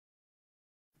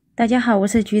大家好，我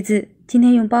是橘子，今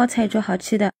天用包菜做好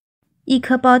吃的。一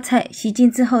颗包菜洗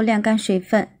净之后晾干水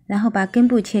分，然后把根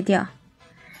部切掉，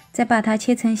再把它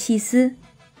切成细丝。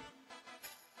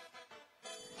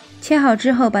切好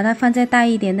之后把它放在大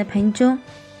一点的盆中，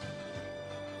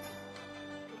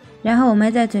然后我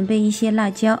们再准备一些辣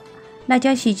椒，辣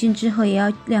椒洗净之后也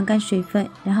要晾干水分，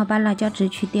然后把辣椒籽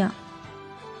去掉。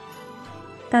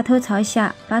大头朝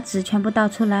下，把籽全部倒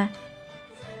出来，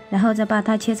然后再把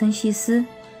它切成细丝，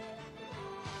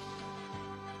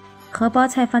和包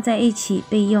菜放在一起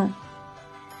备用。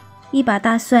一把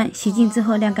大蒜洗净之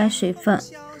后晾干水分，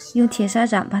用铁砂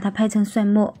掌把它拍成蒜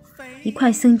末。一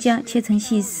块生姜切成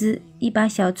细丝，一把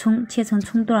小葱切成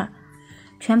葱段，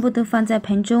全部都放在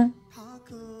盆中。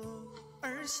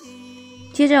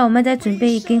接着我们再准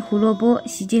备一根胡萝卜，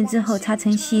洗净之后擦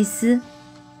成细丝，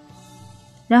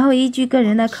然后依据个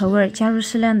人的口味加入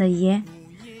适量的盐，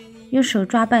用手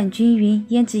抓拌均匀，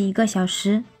腌制1个小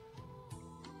时。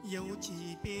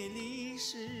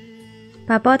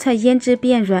把包菜腌制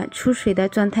变软出水的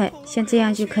状态，像这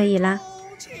样就可以了。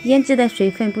腌制的水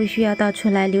分不需要倒出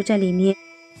来，留在里面。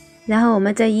然后我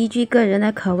们再依据个人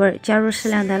的口味加入适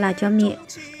量的辣椒面，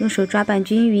用手抓拌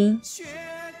均匀，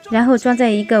然后装在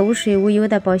一个无水无油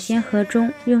的保鲜盒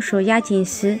中，用手压紧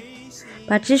实，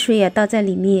把汁水也倒在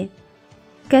里面，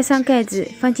盖上盖子，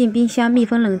放进冰箱密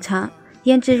封冷藏。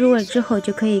腌制入味之后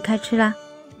就可以开吃啦。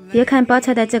别看包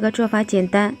菜的这个做法简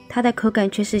单，它的口感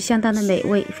却是相当的美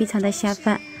味，非常的下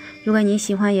饭。如果您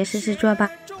喜欢也试试做吧。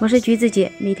我是橘子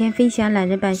姐，每天分享懒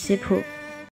人版食谱，